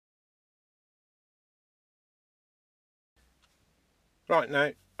Right,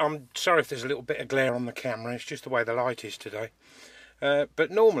 now, I'm sorry if there's a little bit of glare on the camera, it's just the way the light is today.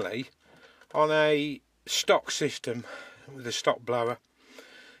 But normally, on a stock system with a stock blower,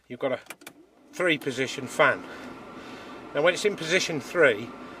 you've got a 3-position fan. Now when it's in position 3,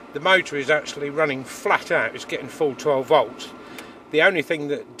 the motor is actually running flat out, it's getting full 12 volts. The only thing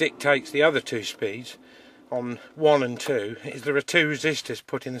that dictates the other 2 speeds, on 1 and 2, is there are 2 resistors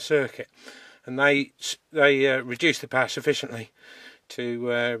put in the circuit, and they reduce the power sufficiently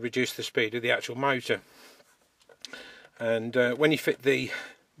to reduce the speed of the actual motor. And when you fit the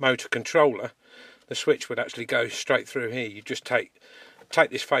motor controller, the switch would actually go straight through here. You just take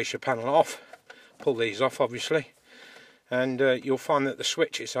this fascia panel off, pull these off obviously, and you'll find that the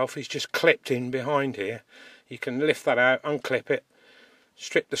switch itself is just clipped in behind here. You can lift that out, unclip it,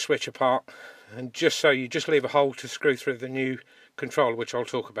 strip the switch apart, and just leave a hole to screw through the new controller, which I'll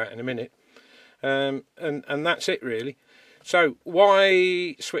talk about in a minute. And that's it really. So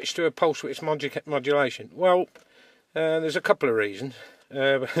why switch to a pulse width modulation? Well, there's a couple of reasons.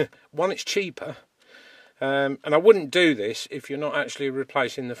 One, it's cheaper, and I wouldn't do this if you're not actually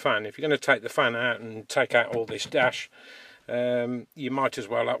replacing the fan. If you're going to take the fan out and take out all this dash, you might as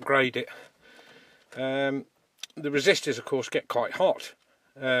well upgrade it. The resistors of course get quite hot,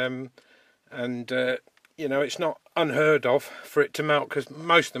 and you know, it's not unheard of for it to melt, because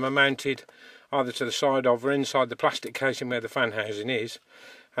most of them are mounted either to the side of or inside the plastic casing where the fan housing is,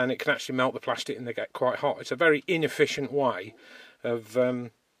 and it can actually melt the plastic and they get quite hot. It's a very inefficient way of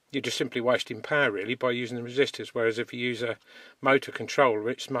you're just simply wasting power really by using the resistors, whereas if you use a motor controller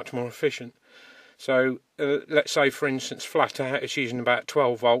it's much more efficient. So let's say for instance flat out it's using about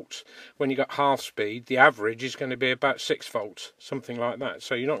 12 volts. When you got half speed, the average is going to be about 6 volts, something like that.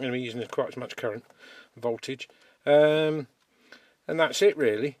 So you're not going to be using quite as much current voltage, and that's it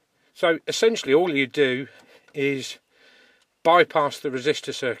really. So essentially all you do is bypass the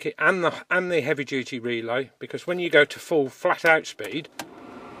resistor circuit and the heavy duty relay, because when you go to full flat out speed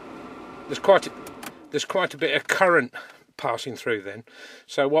there's quite a bit of current passing through then.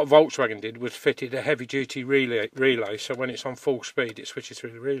 So what Volkswagen did was fitted a heavy duty relay, so when it's on full speed it switches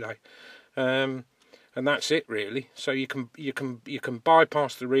through the relay, and that's it really. So you can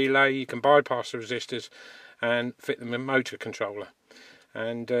bypass the relay, you can bypass the resistors and fit them in motor controller.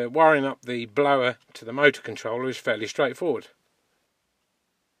 And wiring up the blower to the motor controller is fairly straightforward.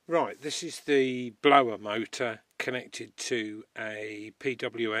 Right, this is the blower motor connected to a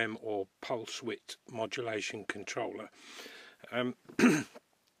PWM or pulse width modulation controller. On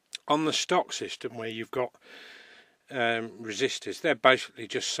the stock system where you've got resistors, they're basically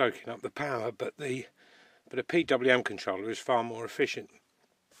just soaking up the power, but a PWM controller is far more efficient.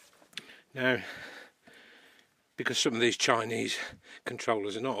 Now, because some of these Chinese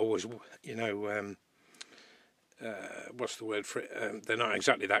controllers are not always, you know, what's the word for it? They're not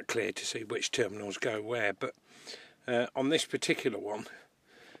exactly that clear to see which terminals go where, but on this particular one,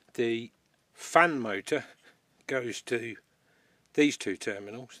 the fan motor goes to these 2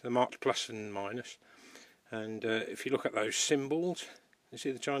 terminals, the marked plus and minus. And if you look at those symbols, you see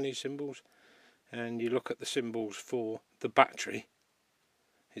the Chinese symbols, and you look at the symbols for the battery,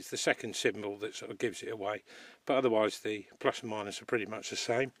 it's the second symbol that sort of gives it away, but otherwise the plus and minus are pretty much the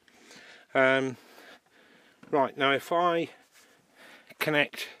same. Right, now if I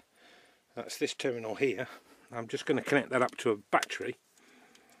connect, that's this terminal here, I'm just going to connect that up to a battery,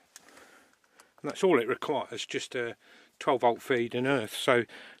 and that's all it requires, just a 12 volt feed and earth. So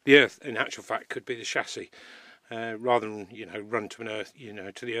the earth in actual fact could be the chassis, rather than, you know, run to an earth, you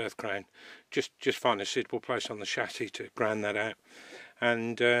know, to the earth ground. Just find a suitable place on the chassis to ground that out.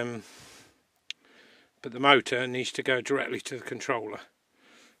 And but the motor needs to go directly to the controller.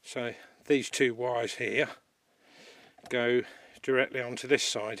 So these 2 wires here go directly onto this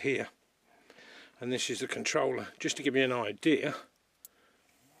side here, and this is the controller. Just to give you an idea,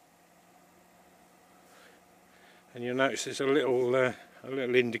 and you'll notice there's a little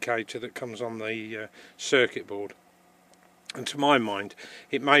indicator that comes on the circuit board, and to my mind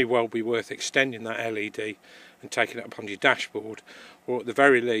it may well be worth extending that LED and taking it up on your dashboard, or at the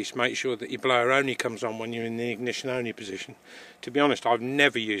very least make sure that your blower only comes on when you're in the ignition only position. To be honest, I've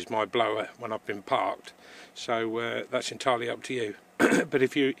never used my blower when I've been parked, so that's entirely up to you. But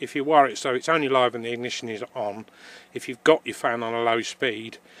if you wire it so it's only live when the ignition is on, if you've got your fan on a low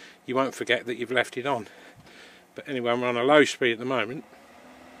speed, you won't forget that you've left it on. But anyway, we're on a low speed at the moment.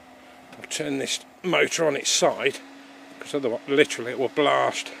 I'll turn this motor on its side, because otherwise literally it will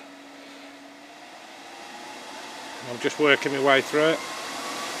blast. I'm just working my way through it.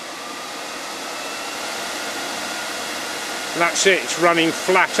 And that's it, it's running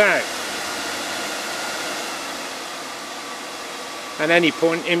flat out. and any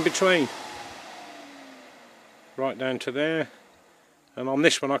point in between, right down to there. And on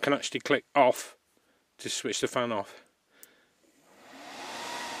this one I can actually click off to switch the fan off.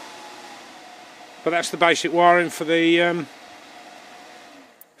 But that's the basic wiring for the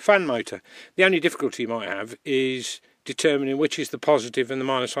fan motor. The only difficulty you might have is determining which is the positive and the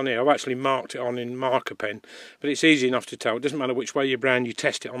minus on here. I've actually marked it on in marker pen, but it's easy enough to tell. It doesn't matter which way you round, you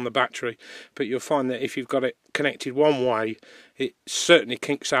test it on the battery, but you'll find that if you've got it connected one way, it certainly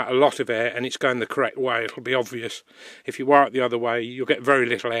kinks out a lot of air and it's going the correct way. It'll be obvious. If you wire it the other way, you'll get very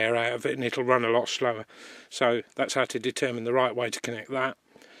little air out of it and it'll run a lot slower. So that's how to determine the right way to connect that.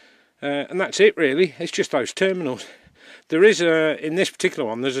 And that's it really. It's just those terminals. There is in this particular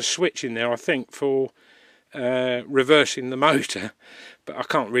one, there's a switch in there, I think, for reversing the motor, but I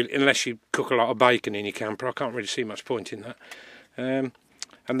can't really, unless you cook a lot of bacon in your camper, I can't really see much point in that.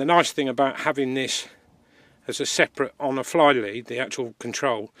 And the nice thing about having this as a separate on a fly lead, the actual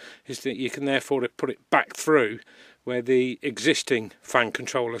control, is that you can therefore put it back through where the existing fan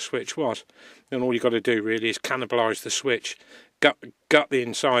controller switch was. And all you've got to do really is cannibalise the switch, gut the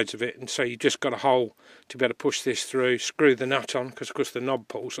insides of it, and so you just got a hole to be able to push this through, screw the nut on, because of course the knob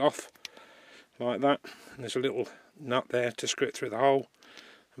pulls off like that, and there's a little nut there to screw it through the hole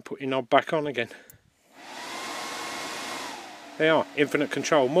and put your knob back on again. They are infinite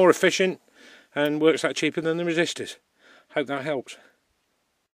control, more efficient and works out cheaper than the resistors. Hope that helps.